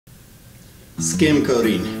Skim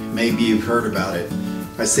coating, maybe you've heard about it.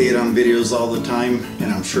 I see it on videos all the time,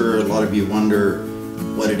 and I'm sure a lot of you wonder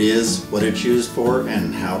what it is, what it's used for,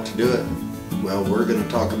 and how to do it. Well, we're going to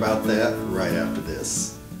talk about that right after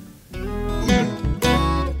this.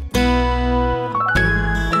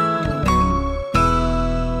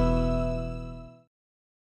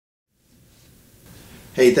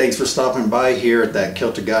 Hey, thanks for stopping by here at that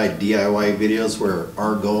Kilted Guide DIY videos, where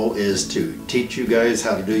our goal is to teach you guys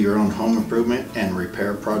how to do your own home improvement and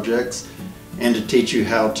repair projects, and to teach you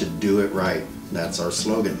how to do it right. That's our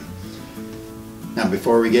slogan. Now,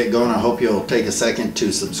 before we get going, I hope you'll take a second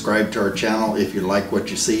to subscribe to our channel. If you like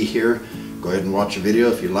what you see here, go ahead and watch a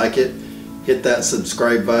video. If you like it, hit that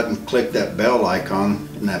subscribe button, click that bell icon,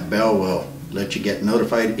 and that bell will let you get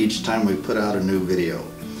notified each time we put out a new video.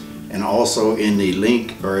 And also in the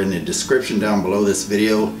link or in the description down below this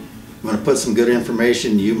video, I'm going to put some good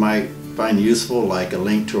information you might find useful, like a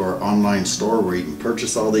link to our online store where you can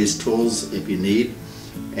purchase all these tools if you need,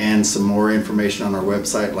 and some more information on our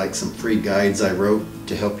website, like some free guides I wrote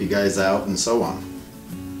to help you guys out and so on.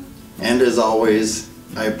 And as always,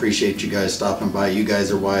 I appreciate you guys stopping by. You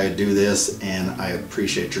guys are why I do this, and I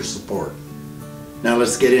appreciate your support. Now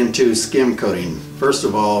let's get into skim coating. First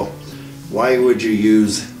of all, why would you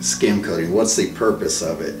use skim coating? What's the purpose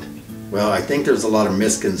of it? Well, I think there's a lot of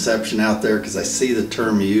misconception out there, because I see the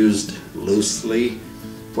term used loosely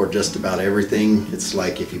for just about everything. It's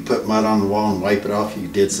like if you put mud on the wall and wipe it off, you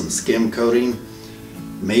did some skim coating.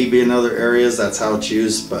 Maybe in other areas that's how it's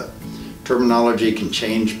used, but terminology can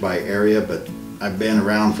change by area. But I've been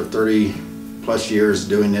around for 30 plus years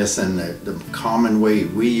doing this, and the common way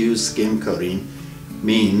we use skim coating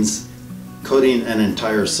means coating an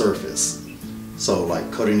entire surface. So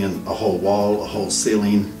like coating in a whole wall, a whole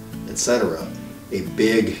ceiling, etc. A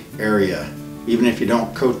big area. Even if you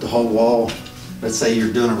don't coat the whole wall, let's say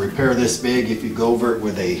you're doing a repair this big, if you go over it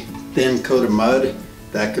with a thin coat of mud,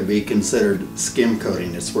 that could be considered skim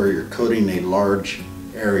coating. It's where you're coating a large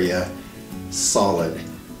area solid,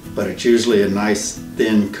 but it's usually a nice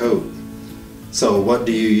thin coat. So what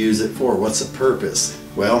do you use it for? What's the purpose?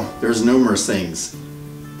 Well, there's numerous things.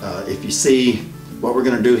 If you see, what we're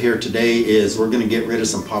going to do here today is we're going to get rid of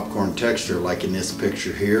some popcorn texture like in this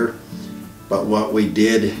picture here. But what we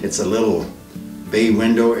did, it's a little bay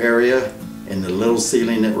window area, and the little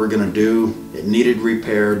ceiling that we're going to do, it needed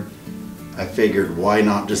repaired. I figured why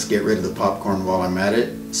not just get rid of the popcorn while I'm at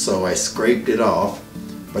it. So I scraped it off,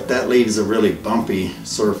 but that leaves a really bumpy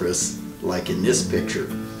surface like in this picture.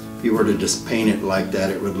 If you were to just paint it like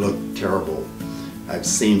that, it would look terrible. I've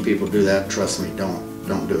seen people do that. Trust me, don't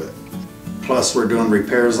do it. Plus, we're doing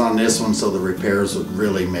repairs on this one, so the repairs would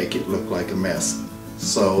really make it look like a mess.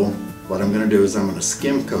 So what I'm going to do is I'm going to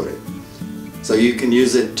skim coat it. So you can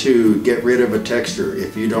use it to get rid of a texture.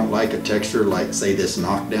 If you don't like a texture, like say this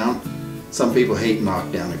knockdown, some people hate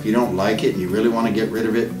knockdown. If you don't like it and you really want to get rid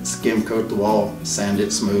of it, skim coat the wall, sand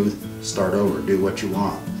it smooth, start over, do what you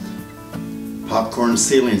want. Popcorn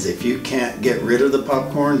ceilings, if you can't get rid of the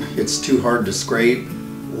popcorn, it's too hard to scrape,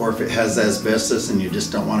 or if it has asbestos and you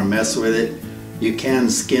just don't want to mess with it, you can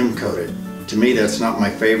skim coat it. To me, that's not my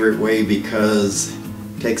favorite way, because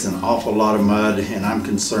it takes an awful lot of mud, and I'm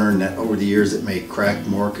concerned that over the years it may crack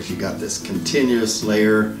more, because you got this continuous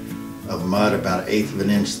layer of mud about 1/8 of an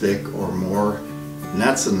inch thick or more, and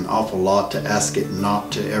that's an awful lot to ask it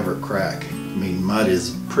not to ever crack. I mean, mud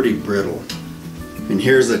is pretty brittle. And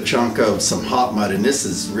here's a chunk of some hot mud, and this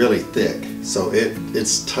is really thick, so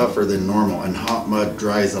it's tougher than normal, and hot mud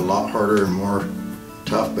dries a lot harder and more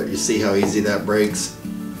tough, but you see how easy that breaks.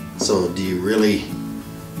 So do you really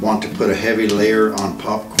want to put a heavy layer on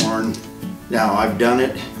popcorn? Now, I've done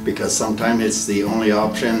it because sometimes it's the only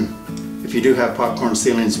option. If you do have popcorn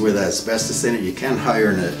ceilings with asbestos in it, you can hire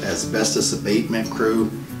an asbestos abatement crew,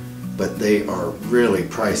 but they are really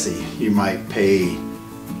pricey. You might pay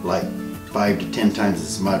like 5 to 10 times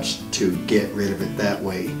as much to get rid of it that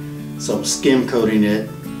way. So skim coating it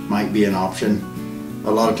might be an option. A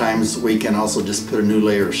lot of times we can also just put a new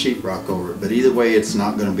layer of sheetrock over it, but either way it's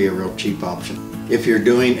not going to be a real cheap option. If you're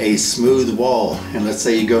doing a smooth wall, and let's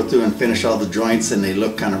say you go through and finish all the joints and they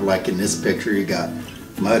look kind of like in this picture, you got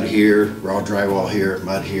mud here, raw drywall here,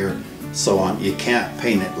 mud here, so on. You can't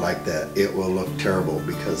paint it like that. It will look terrible,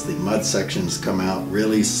 because the mud sections come out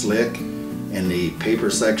really slick, and the paper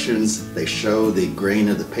sections, they show the grain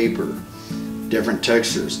of the paper, different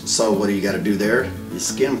textures. So what do you got to do there? You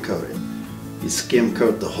skim coat it. You skim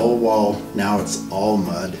coat the whole wall. Now it's all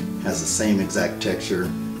mud, has the same exact texture.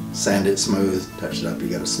 Sand it smooth, touch it up, you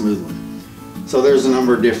got a smooth one. So there's a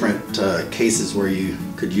number of different cases where you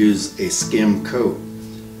could use a skim coat.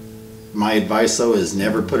 My advice though is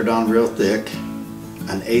never put it on real thick.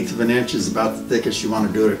 1/8 of an inch is about the thickest you want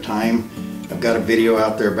to do at a time. I've got a video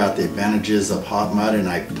out there about the advantages of hot mud, and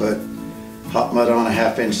I put hot mud on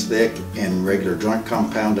 1/2 inch thick and regular joint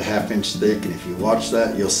compound 1/2 inch thick, and if you watch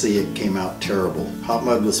that you'll see it came out terrible. Hot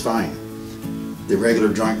mud was fine. The regular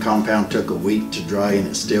joint compound took a week to dry and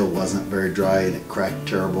it still wasn't very dry, and it cracked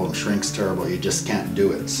terrible and shrinks terrible. You just can't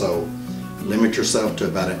do it. So limit yourself to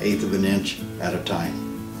about 1/8 of an inch at a time.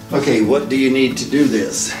 Okay, what do you need to do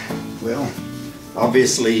this? Well,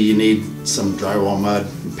 obviously you need some drywall mud,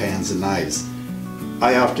 pans and knives.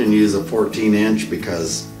 I often use a 14 inch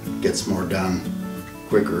because it gets more done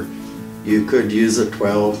quicker. You could use a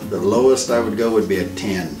 12. The lowest I would go would be a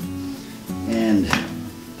 10. And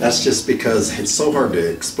that's just because it's so hard to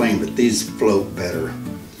explain, but these float better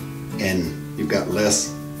and you've got less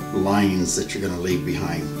lines that you're going to leave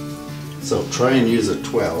behind. So try and use a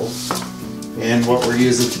 12. And what we're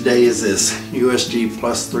using today is this USG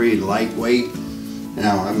 +3 lightweight.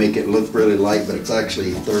 Now I make it look really light, but it's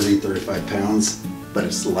actually 30-35 pounds, but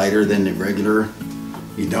it's lighter than the regular.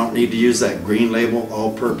 You don't need to use that green label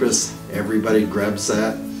all-purpose. Everybody grabs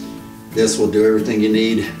that. This will do everything you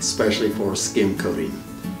need, especially for skim coating.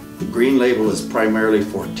 The green label is primarily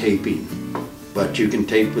for taping, but you can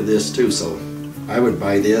tape with this too, so I would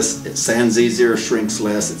buy this. It sands easier, shrinks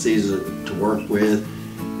less, it's easier to work with,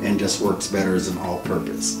 and just works better as an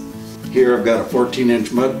all-purpose. Here I've got a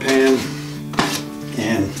 14-inch mud pan,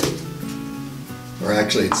 or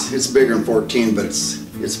actually it's bigger than 14, but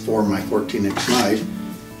it's for my 14-inch knife.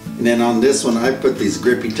 And then on this one I put these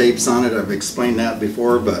grippy tapes on it. I've explained that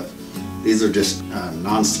before, but these are just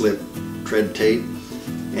non-slip tread tape,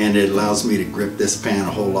 and it allows me to grip this pan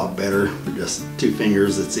a whole lot better with just 2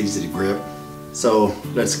 fingers. It's easy to grip. So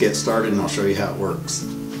let's get started and I'll show you how it works.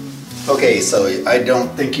 Okay, so I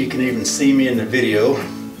don't think you can even see me in the video,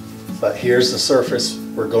 but here's the surface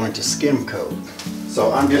we're going to skim coat.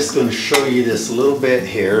 So I'm just going to show you this a little bit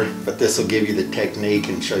here, but this will give you the technique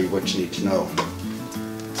and show you what you need to know.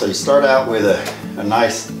 So you start out with a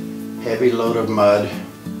nice heavy load of mud,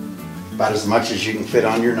 about as much as you can fit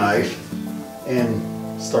on your knife, and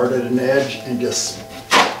start at an edge and just,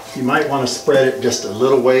 you might want to spread it just a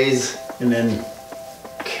little ways and then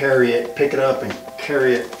carry it, pick it up and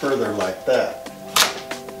carry it further like that.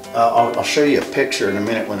 I'll show you a picture in a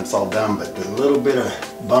minute when it's all done, but the little bit of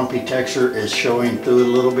bumpy texture is showing through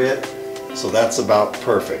a little bit, so that's about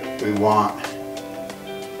perfect. We want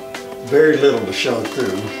very little to show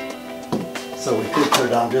through, so we could put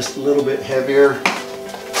it on just a little bit heavier,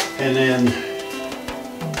 and then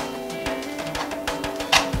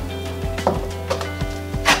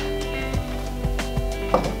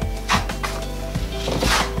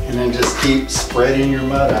just keep spreading your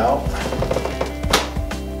mud out.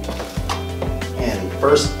 And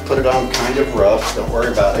first put it on kind of rough, don't worry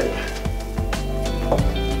about it.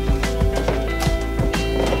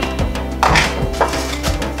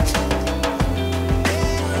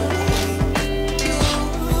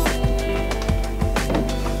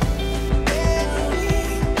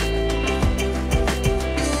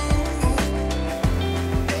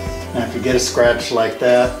 Now if you get a scratch like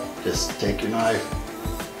that, just take your knife,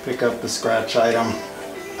 pick up the scratch item.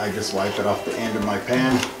 I just wipe it off the end of my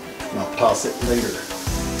pan and I'll toss it later.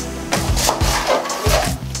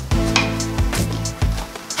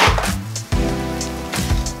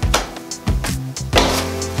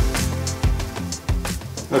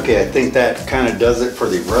 Okay, I think that kind of does it for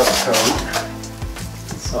the rough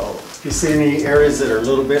coat. So if you see any areas that are a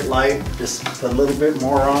little bit light, just put a little bit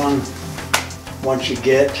more on. Once you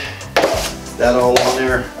get that all on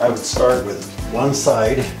there, I would start with one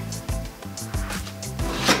side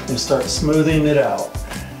and start smoothing it out.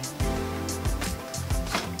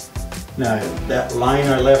 Now that line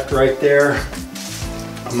I left right there,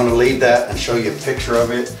 I'm going to leave that and show you a picture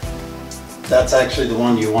of it. That's actually the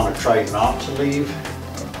one you want to try not to leave.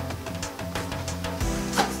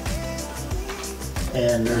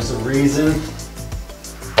 And there's a reason,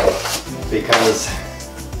 because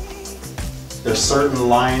there's certain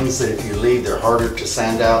lines that if you leave, they're harder to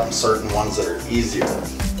sand out, and certain ones that are easier.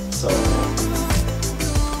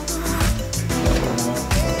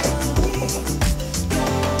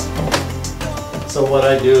 So what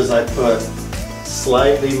I do is I put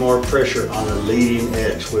slightly more pressure on the leading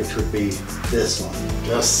edge, which would be this one,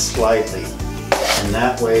 just slightly. And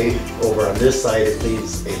that way, over on this side, it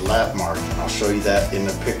leaves a lap mark. I'll show you that in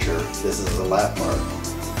the picture. This is a lap mark.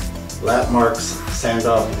 Lap marks sand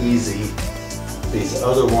off easy. These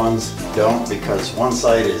other ones don't, because one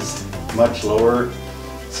side is much lower,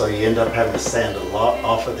 so you end up having to sand a lot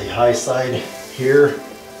off of the high side. Here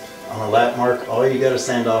On a lap mark, all you got to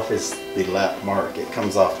sand off is the lap mark. It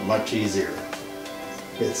comes off much easier.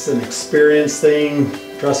 It's an experience thing,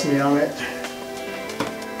 trust me on it.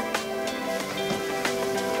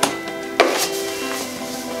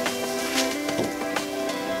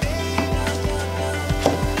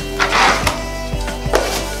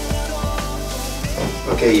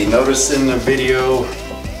 Okay, you notice in the video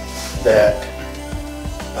that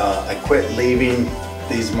I quit leaving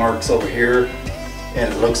these marks over here,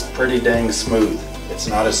 and it looks pretty dang smooth. It's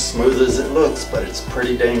not as smooth as it looks, but it's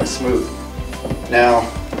pretty dang smooth. Now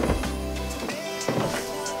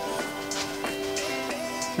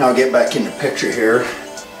I'll get back in the picture here.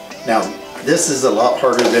 Now this is a lot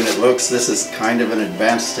harder than it looks. This is kind of an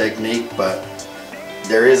advanced technique, but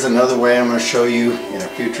there is another way I'm going to show you in a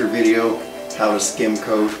future video how to skim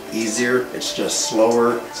coat easier. It's just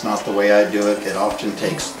slower. It's not the way I do it. It often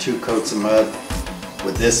takes 2 coats of mud.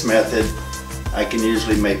 With this method, I can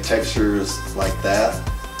usually make textures like that,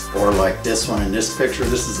 or like this one in this picture.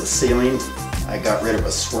 This is a ceiling. I got rid of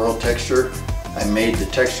a swirl texture. I made the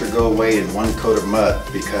texture go away in 1 coat of mud,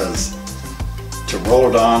 because to roll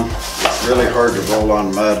it on, it's really hard to roll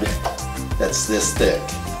on mud that's this thick.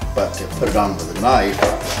 But to put it on with a knife,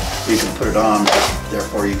 you can put it on,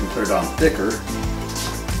 therefore you can put it on thicker.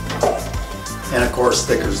 And of course,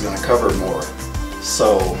 thicker is going to cover more.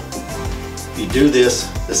 So if you do this,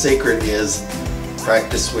 the secret is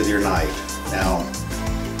practice with your knife. Now,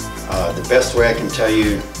 the best way I can tell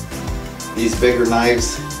you, these bigger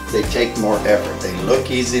knives, they take more effort. They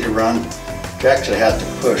look easy to run. You actually have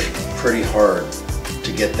to push pretty hard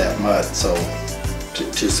to get that mud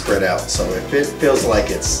to spread out. So if it feels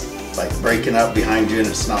like it's like breaking up behind you and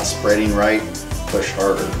it's not spreading right, push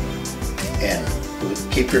harder. And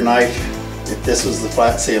keep your knife, if this was the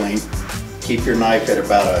flat ceiling, keep your knife at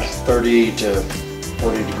about a 30 to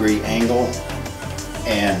 40 degree angle.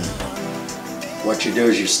 And what you do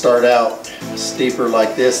is you start out steeper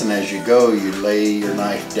like this, and as you go you lay your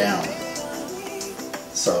knife down.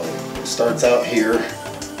 So it starts out here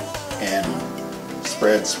and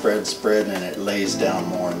spread, spread, spread, and it lays down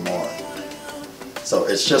more and more. So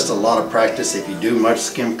it's just a lot of practice. If you do much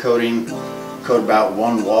skim coating, coat about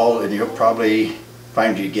 1 wall and you'll probably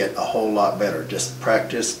find you get a whole lot better. Just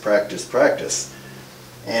practice, practice, practice.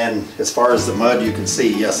 And as far as the mud, you can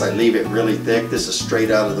see, yes, I leave it really thick. This is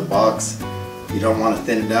straight out of the box. You don't want to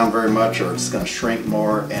thin it down very much, or it's going to shrink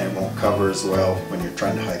more and it won't cover as well when you're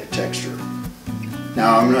trying to hide a texture.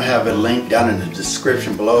 Now I'm going to have a link down in the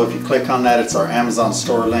description below. If you click on that, it's our Amazon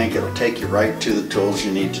store link. It'll take you right to the tools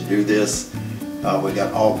you need to do this. We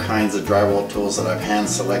got all kinds of drywall tools that I've hand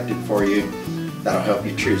selected for you. That'll help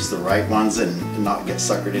you choose the right ones and not get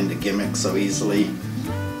suckered into gimmicks so easily.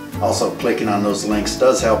 Also, clicking on those links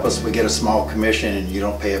does help us. We get a small commission and you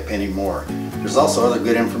don't pay a penny more. There's also other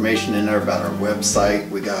good information in there about our website.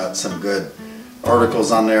 We got some good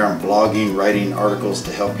articles on there. I'm blogging, writing articles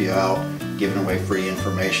to help you out, giving away free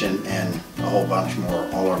information, and a whole bunch more.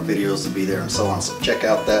 All our videos will be there and so on. So check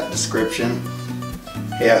out that description.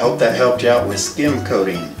 Hey, I hope that helped you out with skim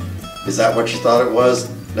coating. Is that what you thought it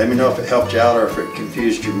was? Let me know if it helped you out or if it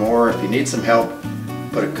confused you more. If you need some help,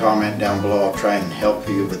 put a comment down below. I'll try and help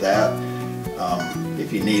you with that.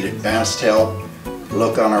 If you need advanced help,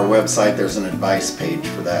 look on our website. There's an advice page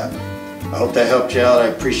for that. I hope that helped you out. I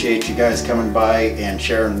appreciate you guys coming by and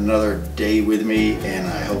sharing another day with me, and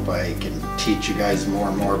I hope I can teach you guys more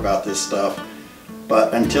and more about this stuff.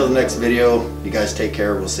 But until the next video, you guys take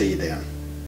care. We'll see you then.